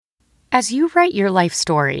As you write your life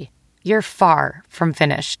story, you're far from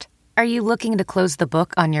finished. Are you looking to close the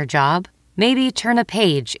book on your job? Maybe turn a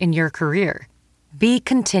page in your career? Be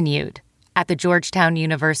continued at the Georgetown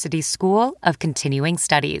University School of Continuing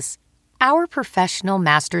Studies. Our professional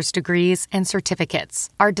master's degrees and certificates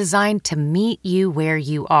are designed to meet you where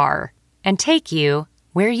you are and take you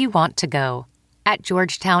where you want to go. At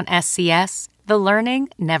Georgetown SCS, the learning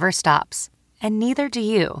never stops, and neither do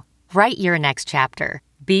you. Write your next chapter.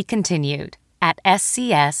 Be continued at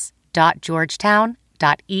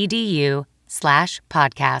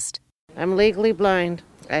scs.georgetown.edu/podcast. I'm legally blind.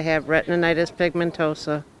 I have retinitis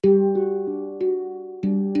pigmentosa.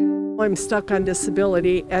 I'm stuck on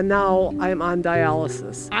disability, and now I'm on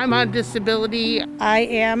dialysis. I'm on disability. I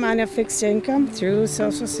am on a fixed income through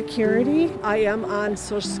Social Security. I am on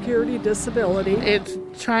Social Security disability. It's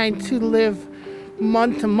trying to live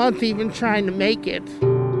month to month, even trying to make it.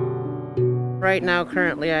 Right now,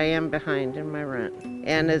 currently, I am behind in my rent.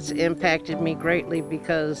 And it's impacted me greatly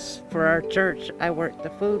because for our church, I work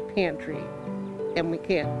the food pantry, and we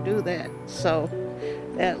can't do that. So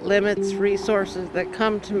that limits resources that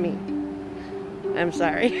come to me. I'm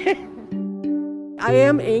sorry. I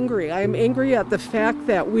am angry. I am angry at the fact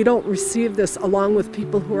that we don't receive this along with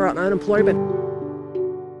people who are on unemployment.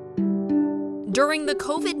 During the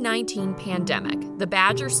COVID-19 pandemic, the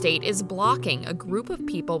Badger State is blocking a group of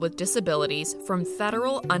people with disabilities from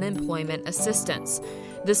federal unemployment assistance.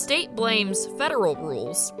 The state blames federal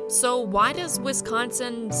rules, so why does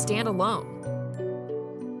Wisconsin stand alone?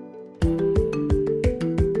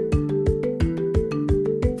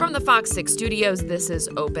 From the Fox 6 studios, this is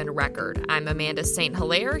Open Record. I'm Amanda St.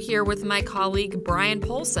 Hilaire here with my colleague Brian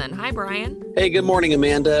Polson. Hi, Brian. Hey, good morning,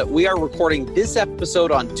 Amanda. We are recording this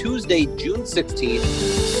episode on Tuesday, June 16th.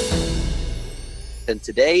 And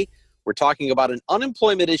today, we're talking about an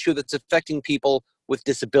unemployment issue that's affecting people with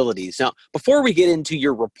disabilities. Now, before we get into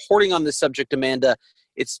your reporting on this subject, Amanda,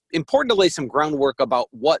 it's important to lay some groundwork about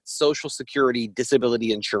what Social Security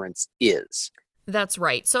disability insurance is. That's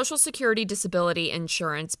right. Social Security disability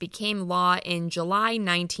insurance became law in July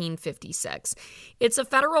 1956. It's a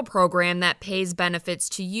federal program that pays benefits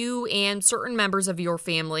to you and certain members of your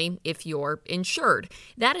family if you're insured.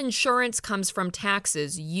 That insurance comes from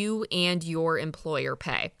taxes you and your employer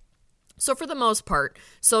pay. So for the most part,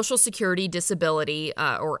 Social Security disability,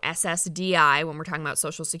 or SSDI, when we're talking about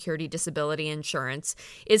Social Security disability insurance,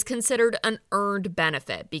 is considered an earned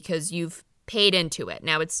benefit because you've paid into it.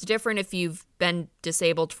 Now, it's different if you've been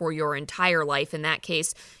disabled for your entire life. In that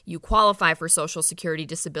case, you qualify for Social Security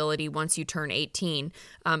disability once you turn 18.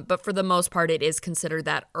 But for the most part, it is considered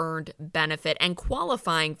that earned benefit, and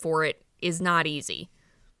qualifying for it is not easy.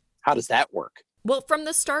 How does that work? Well, from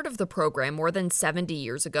the start of the program, more than 70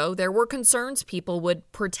 years ago, there were concerns people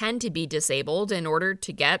would pretend to be disabled in order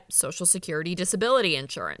to get Social Security disability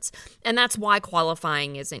insurance. And that's why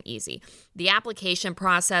qualifying isn't easy. The application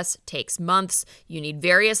process takes months, you need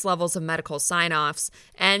various levels of medical sign-offs,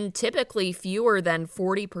 and typically fewer than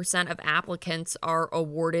 40% of applicants are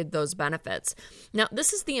awarded those benefits. Now,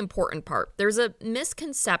 this is the important part. There's a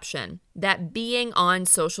misconception that being on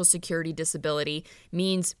Social Security disability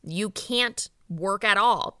means you can't work at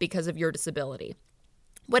all because of your disability.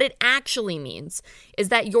 What it actually means is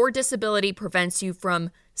that your disability prevents you from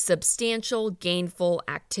substantial gainful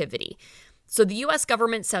activity. So the U.S.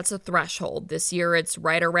 government sets a threshold. This year, it's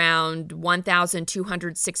right around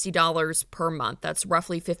 $1,260 per month. That's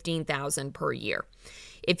roughly $15,000 per year.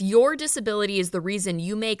 If your disability is the reason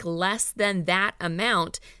you make less than that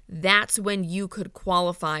amount, that's when you could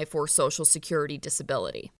qualify for Social Security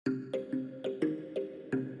disability.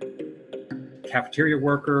 Cafeteria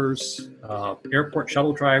workers, airport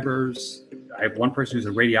shuttle drivers. I have one person who's a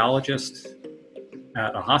radiologist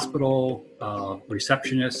at a hospital,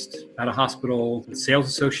 receptionist at a hospital, a sales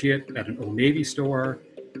associate at an Old Navy store.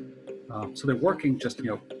 So they're working just,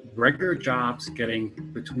 regular jobs, getting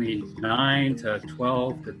between $9 to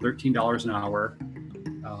 $12 to $13 an hour.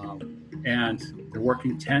 And they're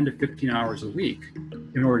working 10 to 15 hours a week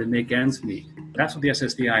in order to make ends meet. That's what the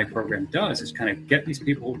SSDI program does, is kind of get these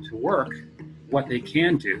people to work what they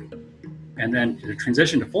can do, and then to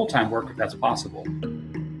transition to full-time work if that's possible.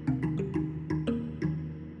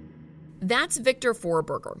 That's Victor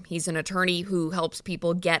Forberger. He's an attorney who helps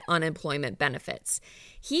people get unemployment benefits.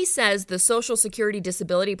 He says the Social Security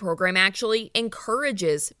disability program actually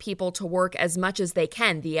encourages people to work as much as they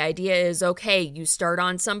can. The idea is, okay, you start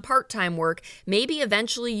on some part-time work, maybe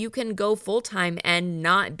eventually you can go full-time and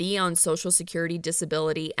not be on Social Security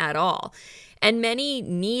disability at all. And many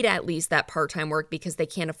need at least that part-time work because they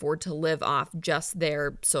can't afford to live off just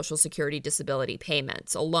their Social Security disability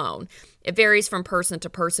payments alone. It varies from person to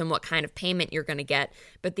person what kind of payment you're going to get,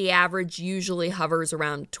 but the average usually hovers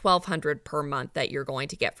around $1,200 per month that you're going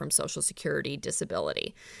to get from Social Security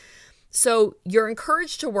disability. So you're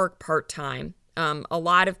encouraged to work part-time. A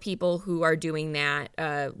lot of people who are doing that,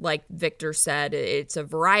 like Victor said, it's a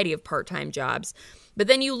variety of part-time jobs. But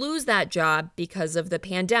then you lose that job because of the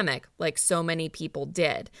pandemic, like so many people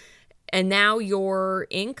did. And now your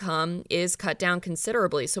income is cut down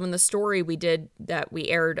considerably. So in the story we did that we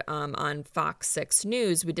aired on Fox 6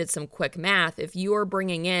 News, we did some quick math. If you are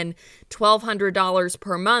bringing in $1,200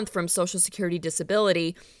 per month from Social Security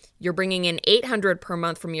disability, you're bringing in $800 per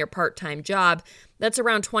month from your part-time job. That's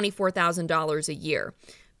around $24,000 a year.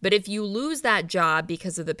 But if you lose that job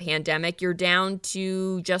because of the pandemic, you're down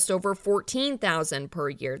to just over $14,000 per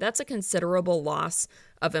year. That's a considerable loss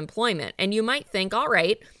of employment. And you might think, all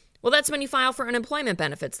right, well, that's when you file for unemployment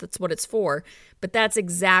benefits. That's what it's for. But that's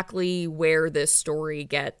exactly where this story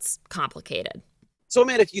gets complicated. So,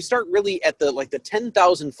 man, if you start really at the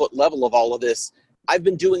 10,000 foot level of all of this, I've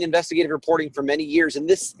been doing investigative reporting for many years, and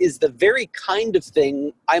this is the very kind of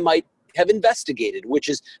thing I might have investigated, which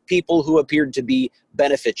is people who appeared to be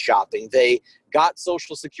benefit shopping. They got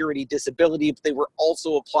Social Security disability, but they were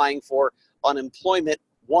also applying for unemployment.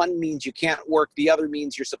 One means you can't work, the other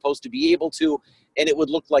means you're supposed to be able to, and it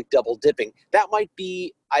would look like double dipping. That might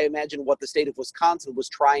be, I imagine, what the state of Wisconsin was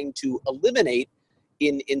trying to eliminate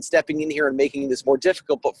in stepping in here and making this more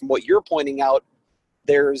difficult. But from what you're pointing out,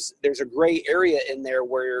 there's a gray area in there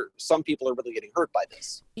where some people are really getting hurt by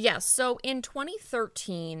this. Yes. So in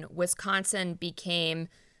 2013, Wisconsin became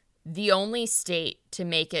the only state to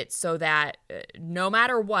make it so that no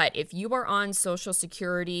matter what, if you are on Social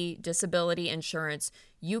Security disability insurance,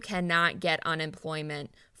 you cannot get unemployment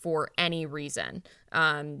for any reason.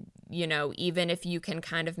 Even if you can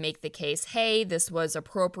kind of make the case, hey, this was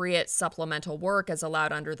appropriate supplemental work as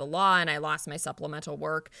allowed under the law and I lost my supplemental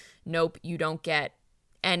work. Nope, you don't get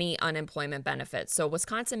any unemployment benefits. So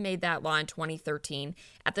Wisconsin made that law in 2013.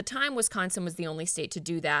 At the time, Wisconsin was the only state to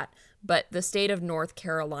do that, but the state of North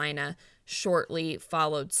Carolina shortly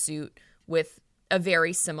followed suit with a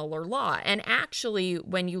very similar law. And actually,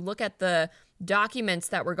 when you look at the documents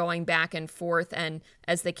that were going back and forth, and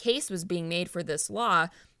as the case was being made for this law,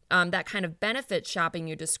 that kind of benefit shopping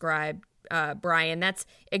you described, Brian, that's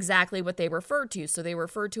exactly what they referred to. So they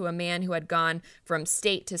referred to a man who had gone from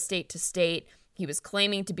state to state to state. He was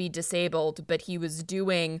claiming to be disabled, but he was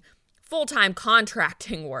doing full-time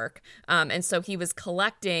contracting work. And so he was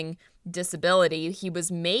collecting disability. He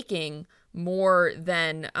was making more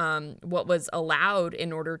than what was allowed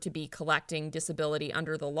in order to be collecting disability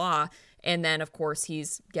under the law. And then, of course,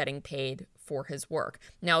 he's getting paid for his work.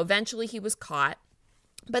 Now, eventually he was caught,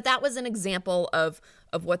 but that was an example of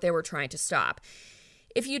what they were trying to stop.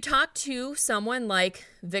 If you talk to someone like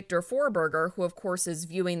Victor Forberger, who of course is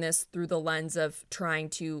viewing this through the lens of trying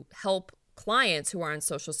to help clients who are on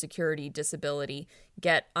Social Security disability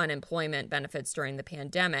get unemployment benefits during the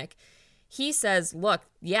pandemic, he says, look,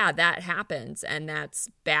 yeah, that happens and that's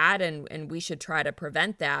bad and we should try to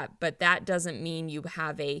prevent that. But that doesn't mean you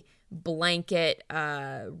have a blanket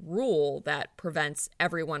rule that prevents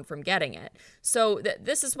everyone from getting it. So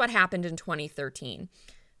this is what happened in 2013.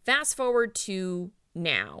 Fast forward to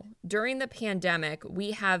now, during the pandemic,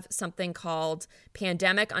 we have something called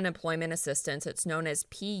Pandemic Unemployment Assistance. It's known as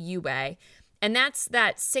PUA. And that's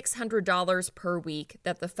that $600 per week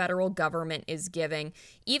that the federal government is giving,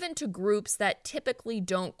 even to groups that typically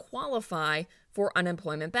don't qualify for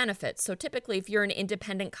unemployment benefits. So typically, if you're an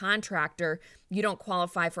independent contractor, you don't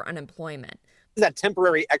qualify for unemployment. That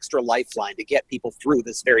temporary extra lifeline to get people through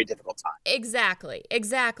this very difficult time. Exactly.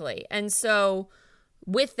 And so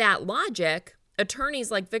with that logic, attorneys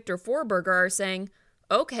like Victor Forberger are saying,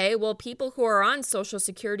 okay, well, people who are on Social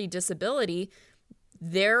Security disability,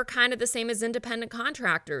 they're kind of the same as independent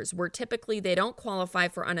contractors, where typically they don't qualify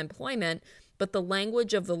for unemployment, but the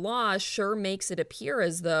language of the law sure makes it appear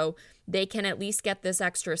as though they can at least get this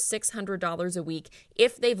extra $600 a week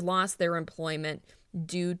if they've lost their employment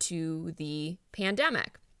due to the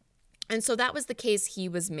pandemic. And so that was the case he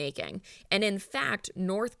was making. And in fact,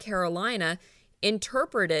 North Carolina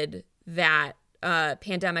interpreted that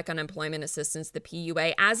pandemic unemployment assistance, the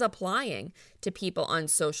PUA, as applying to people on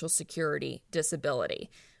Social Security disability.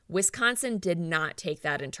 Wisconsin did not take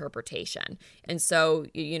that interpretation. And so,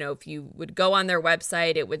 if you would go on their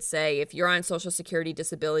website, it would say, if you're on Social Security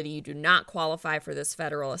disability, you do not qualify for this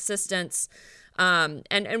federal assistance.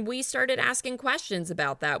 And we started asking questions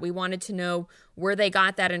about that. We wanted to know where they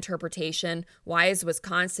got that interpretation. Why is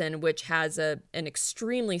Wisconsin, which has an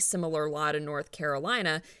extremely similar law to North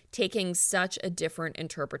Carolina, taking such a different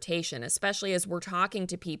interpretation, especially as we're talking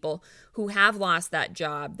to people who have lost that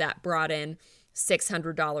job that brought in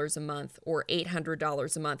 $600 a month or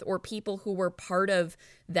 $800 a month, or people who were part of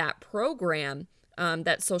that program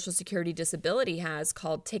that Social Security disability has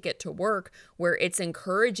called Ticket to Work, where it's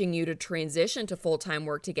encouraging you to transition to full-time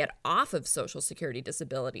work to get off of Social Security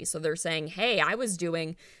disability. So they're saying, hey, I was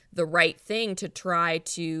doing the right thing to try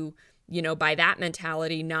to, by that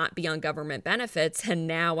mentality, not be on government benefits, and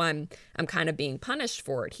now I'm kind of being punished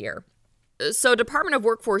for it here. So Department of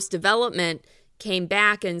Workforce Development came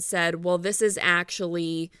back and said, well, this is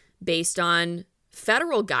actually based on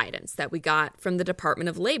federal guidance that we got from the Department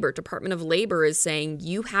of Labor. Department of Labor is saying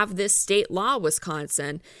you have this state law,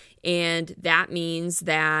 Wisconsin, and that means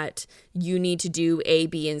that you need to do A,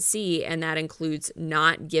 B, and C, and that includes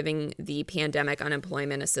not giving the pandemic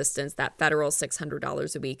unemployment assistance, that federal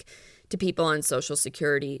 $600 a week, to people on Social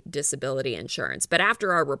Security disability insurance. But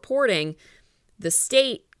after our reporting, the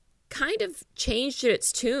state kind of changed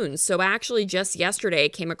its tune. So actually just yesterday I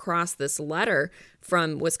came across this letter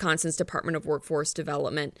from Wisconsin's Department of Workforce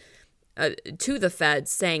Development to the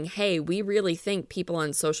feds saying, hey, we really think people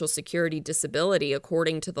on Social Security disability,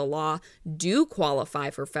 according to the law, do qualify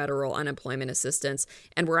for federal unemployment assistance,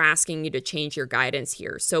 and we're asking you to change your guidance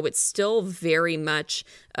here. So it's still very much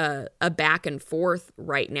a back and forth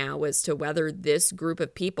right now as to whether this group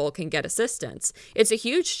of people can get assistance. It's a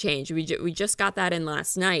huge change. We just got that in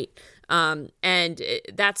last night. And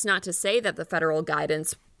that's not to say that the federal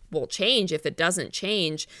guidance will change. If it doesn't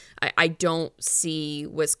change, I don't see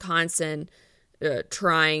Wisconsin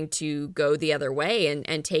trying to go the other way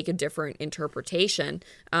and take a different interpretation.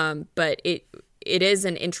 But it is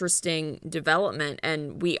an interesting development,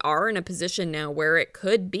 and we are in a position now where it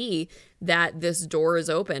could be that this door is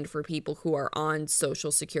opened for people who are on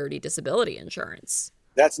Social Security disability insurance.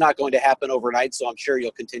 That's not going to happen overnight, so I'm sure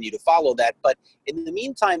you'll continue to follow that. But in the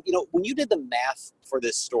meantime, when you did the math for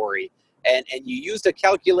this story, and you used a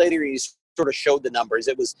calculator and you sort of showed the numbers,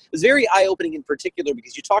 it was very eye-opening in particular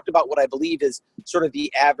because you talked about what I believe is sort of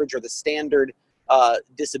the average or the standard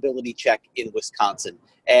disability check in Wisconsin.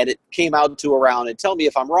 And it came out to around, and tell me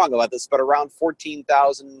if I'm wrong about this, but around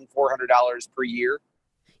 $14,400 per year.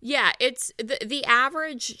 Yeah, it's the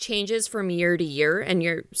average changes from year to year, and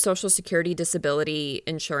your Social Security disability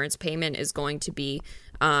insurance payment is going to be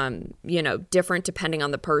different depending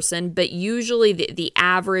on the person, but usually the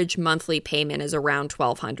average monthly payment is around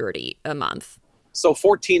 $1,200 a month. So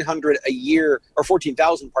 $1,400 a year, or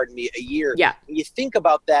 $14,000, pardon me, a year. Yeah. When you think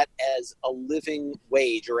about that as a living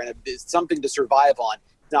wage or something to survive on,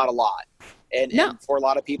 it's not a lot. And for a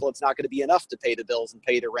lot of people, it's not going to be enough to pay the bills and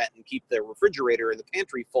pay the rent and keep the refrigerator and the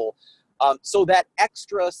pantry full. So that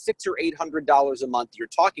extra $600 or $800 a month you're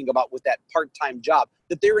talking about with that part-time job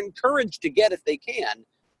that they're encouraged to get if they can,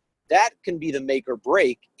 that can be the make or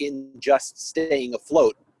break in just staying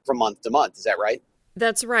afloat from month to month. Is that right?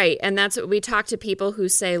 That's right. And that's what we talk to people who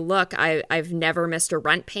say, look, I've never missed a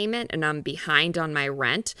rent payment and I'm behind on my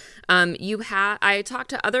rent. I talk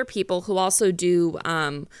to other people who also do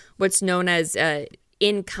what's known as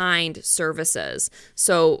in-kind services.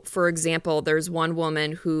 So, for example, there's one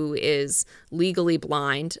woman who is legally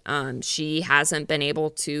blind. She hasn't been able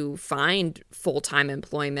to find full-time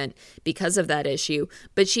employment because of that issue,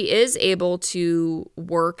 but she is able to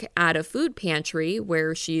work at a food pantry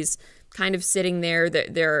where she's kind of sitting there.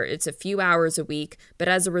 It's a few hours a week, but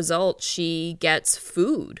as a result, she gets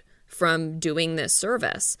food from doing this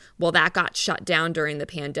service. Well, that got shut down during the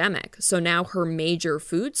pandemic. So now her major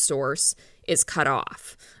food source is cut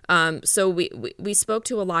off. So we spoke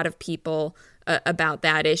to a lot of people about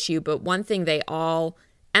that issue, but one thing they all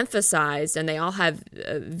emphasized, and they all have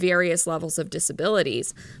various levels of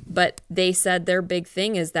disabilities, but they said their big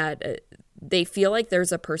thing is that they feel like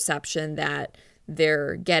there's a perception that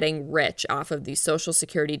they're getting rich off of these Social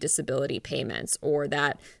Security disability payments, or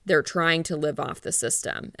that they're trying to live off the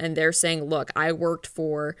system. And they're saying, look, I worked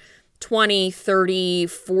for 20, 30,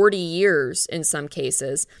 40 years in some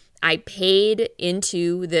cases. I paid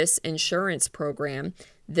into this insurance program.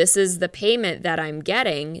 This is the payment that I'm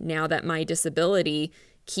getting now that my disability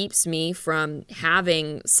keeps me from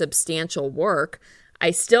having substantial work.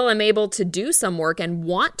 I still am able to do some work and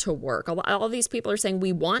want to work. All of these people are saying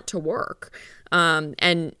we want to work.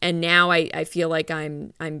 And now I feel like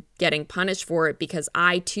I'm getting punished for it because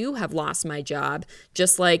I too have lost my job,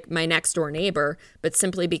 just like my next door neighbor, but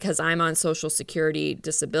simply because I'm on Social Security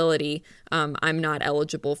disability, I'm not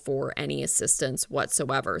eligible for any assistance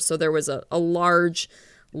whatsoever. So there was a large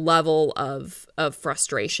level of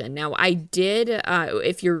frustration. Now I did,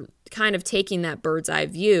 if you're kind of taking that bird's eye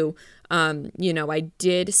view, I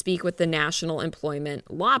did speak with the National Employment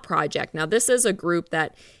Law Project. Now this is a group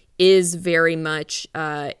that is very much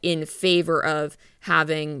in favor of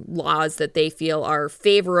having laws that they feel are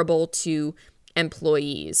favorable to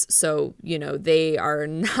employees. So, they are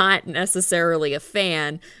not necessarily a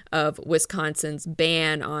fan of Wisconsin's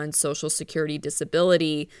ban on Social Security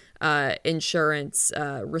disability insurance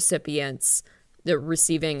recipients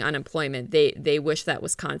receiving unemployment. They wish that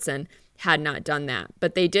Wisconsin had not done that.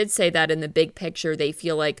 But they did say that in the big picture, they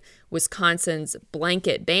feel like Wisconsin's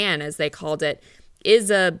blanket ban, as they called it,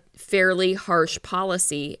 is a fairly harsh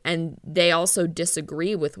policy, and they also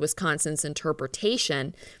disagree with Wisconsin's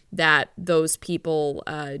interpretation that those people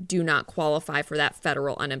do not qualify for that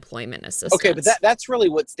federal unemployment assistance. Okay, but that's really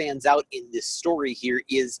what stands out in this story here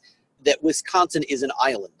is that Wisconsin is an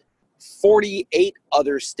island. 48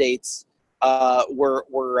 other states had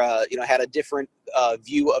a different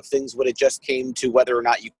view of things when it just came to whether or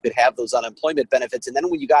not you could have those unemployment benefits. And then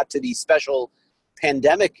when you got to the special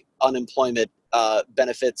pandemic unemployment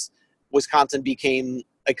benefits, Wisconsin became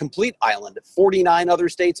a complete island. 49 other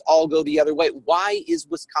states all go the other way. Why is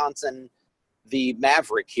Wisconsin the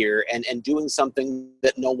maverick here and doing something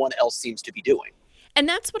that no one else seems to be doing? And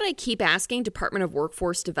that's what I keep asking Department of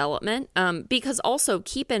Workforce Development, because also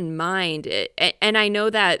keep in mind, and I know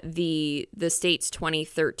that the state's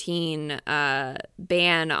 2013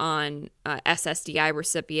 ban on SSDI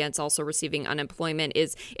recipients also receiving unemployment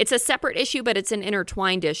it's a separate issue, but it's an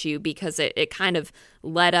intertwined issue because it kind of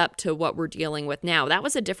led up to what we're dealing with now. That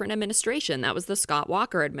was a different administration. That was the Scott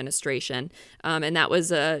Walker administration, and that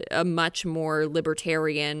was a much more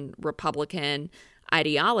libertarian Republican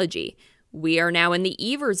ideology. We are now in the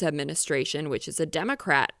Evers administration, which is a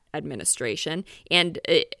Democrat administration. And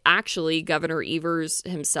actually, Governor Evers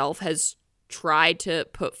himself has tried to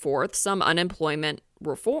put forth some unemployment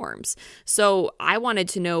reforms. So I wanted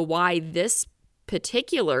to know why this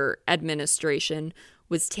particular administration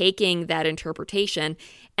was taking that interpretation.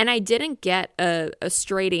 And I didn't get a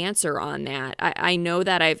straight answer on that. I know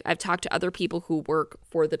that I've talked to other people who work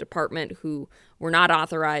for the department who were not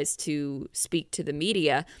authorized to speak to the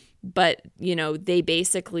media. But, they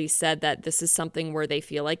basically said that this is something where they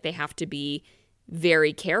feel like they have to be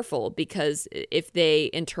very careful because if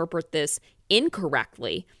they interpret this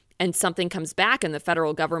incorrectly and something comes back and the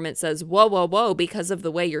federal government says, whoa, because of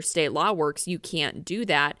the way your state law works, you can't do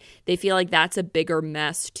that. They feel like that's a bigger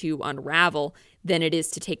mess to unravel than it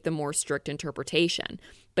is to take the more strict interpretation.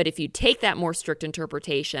 But if you take that more strict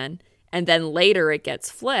interpretation and then later it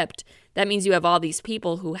gets flipped, that means you have all these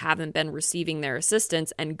people who haven't been receiving their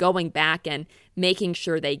assistance and going back and making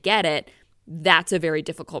sure they get it. That's a very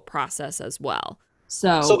difficult process as well.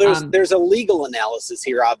 So there's a legal analysis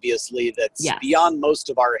here, obviously, that's beyond most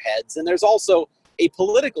of our heads. And there's also a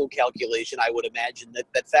political calculation, I would imagine,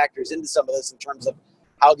 that factors into some of this in terms of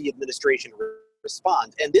how the administration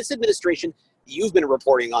responds. And this administration, you've been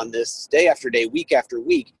reporting on this day after day, week after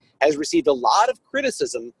week, has received a lot of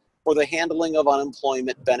criticism for the handling of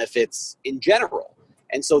unemployment benefits in general.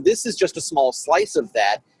 And so this is just a small slice of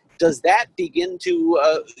that. Does that begin to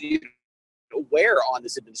wear on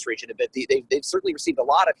this administration a bit? They've certainly received a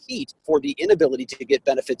lot of heat for the inability to get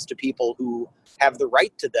benefits to people who have the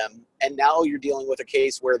right to them. And now you're dealing with a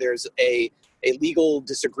case where there's a legal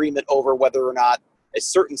disagreement over whether or not a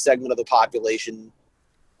certain segment of the population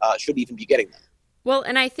should even be getting them. Well,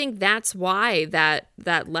 and I think that's why that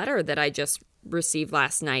letter that I just received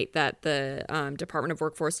last night that the Department of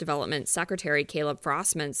Workforce Development Secretary Caleb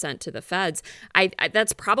Frostman sent to the feds, I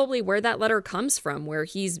that's probably where that letter comes from, where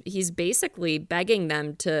he's basically begging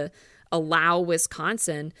them to allow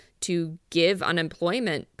Wisconsin to give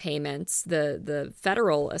unemployment payments, the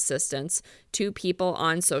federal assistance, to people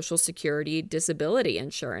on Social Security disability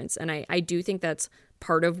insurance. And I do think that's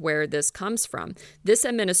part of where this comes from. This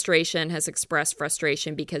administration has expressed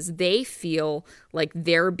frustration because they feel like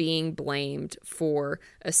they're being blamed for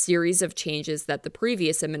a series of changes that the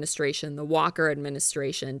previous administration, the Walker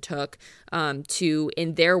administration, took to,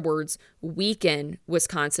 in their words, weaken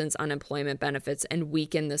Wisconsin's unemployment benefits and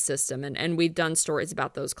weaken the system. And we've done stories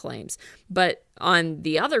about those claims. But on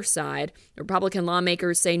the other side, Republican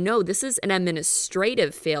lawmakers say, no, this is an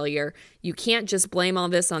administrative failure. You can't just blame all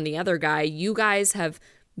this on the other guy. You guys have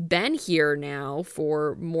been here now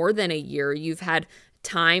for more than a year. You've had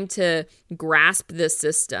time to grasp the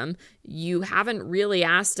system. You haven't really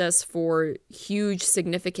asked us for huge,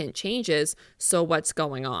 significant changes. So what's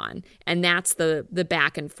going on? And that's the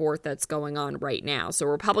back and forth that's going on right now. So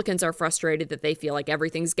Republicans are frustrated that they feel like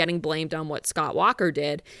everything's getting blamed on what Scott Walker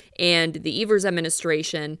did. And the Evers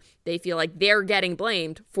administration, they feel like they're getting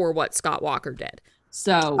blamed for what Scott Walker did.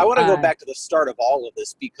 So I want to go back to the start of all of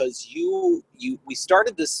this, because we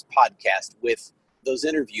started this podcast with those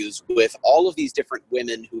interviews with all of these different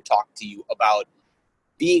women who talked to you about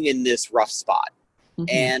being in this rough spot.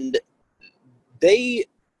 Mm-hmm. And they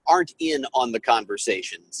aren't in on the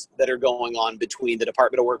conversations that are going on between the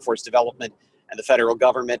Department of Workforce Development and the federal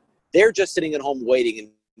government. They're just sitting at home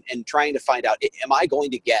waiting and trying to find out, am I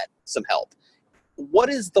going to get some help?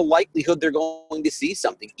 What is the likelihood they're going to see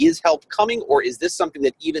something? Is help coming, or is this something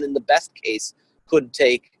that even in the best case could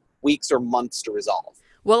take weeks or months to resolve?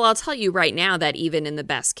 Well, I'll tell you right now that even in the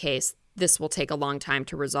best case, this will take a long time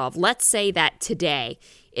to resolve. Let's say that today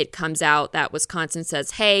it comes out that Wisconsin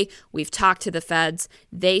says, hey, we've talked to the feds.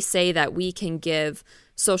 They say that we can give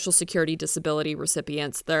Social Security disability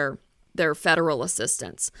recipients their federal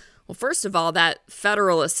assistance. Well, first of all, that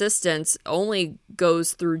federal assistance only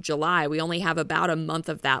goes through July. We only have about a month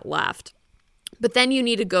of that left. But then you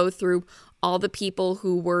need to go through all the people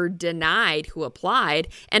who were denied who applied,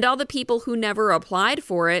 and all the people who never applied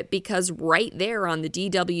for it, because right there on the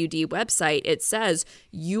DWD website, it says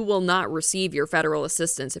you will not receive your federal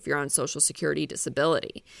assistance if you're on Social Security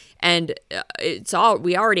disability. And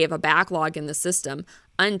we already have a backlog in the system.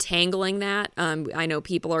 Untangling that, I know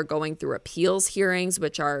people are going through appeals hearings,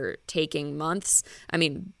 which are taking months. I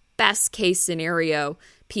mean, best case scenario,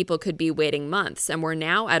 people could be waiting months. And we're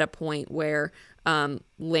now at a point where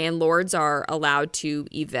landlords are allowed to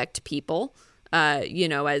evict people,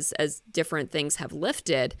 as different things have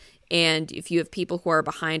lifted. And if you have people who are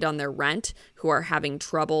behind on their rent, who are having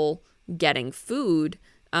trouble getting food,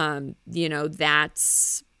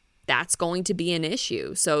 that's going to be an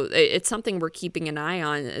issue. So it's something we're keeping an eye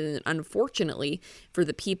on. And unfortunately, for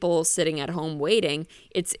the people sitting at home waiting,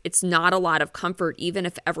 it's not a lot of comfort. Even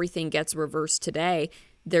if everything gets reversed today,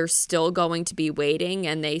 they're still going to be waiting,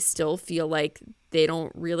 and they still feel like they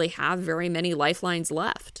don't really have very many lifelines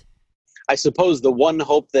left. I suppose the one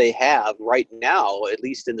hope they have right now, at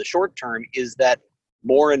least in the short term, is that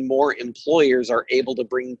more and more employers are able to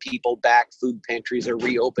bring people back. Food pantries are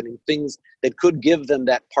reopening, things that could give them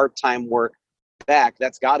that part-time work back.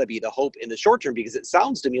 That's got to be the hope in the short term, because it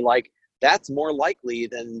sounds to me like that's more likely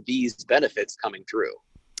than these benefits coming through.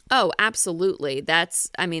 Oh, absolutely.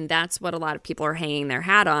 That's what a lot of people are hanging their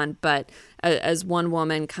hat on. But as one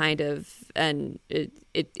woman and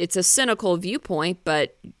it's a cynical viewpoint,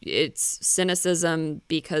 but it's cynicism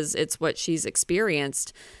because it's what she's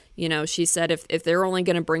experienced. She said, if they're only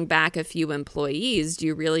going to bring back a few employees, do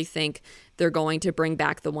you really think they're going to bring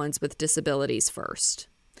back the ones with disabilities first?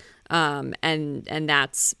 And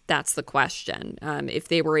that's the question. If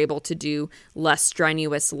they were able to do less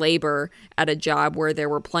strenuous labor at a job where there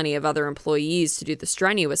were plenty of other employees to do the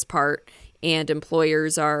strenuous part, and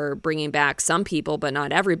employers are bringing back some people but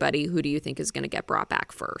not everybody, who do you think is going to get brought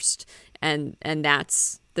back first? And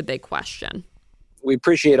that's the big question. We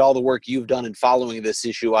appreciate all the work you've done in following this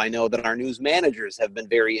issue. I know that our news managers have been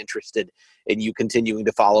very interested in you continuing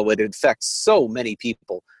to follow it. It affects so many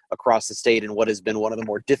people across the state in what has been one of the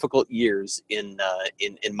more difficult years in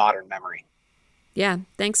modern memory. Yeah,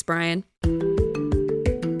 thanks, Brian.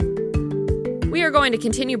 We are going to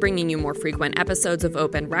continue bringing you more frequent episodes of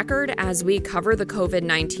Open Record as we cover the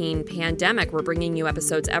COVID-19 pandemic. We're bringing you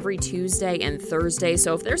episodes every Tuesday and Thursday.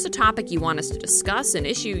 So if there's a topic you want us to discuss, an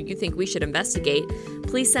issue you think we should investigate,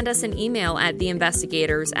 please send us an email at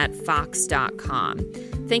theinvestigators@fox.com.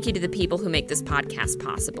 Thank you to the people who make this podcast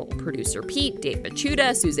possible. Producer Pete, Dave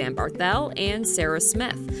Machuda, Suzanne Barthel, and Sarah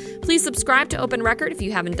Smith. Please subscribe to Open Record if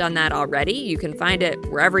you haven't done that already. You can find it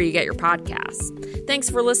wherever you get your podcasts. Thanks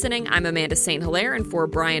for listening. I'm Amanda St. Hilaire, and for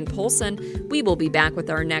Brian Polson, we will be back with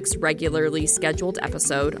our next regularly scheduled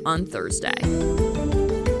episode on Thursday.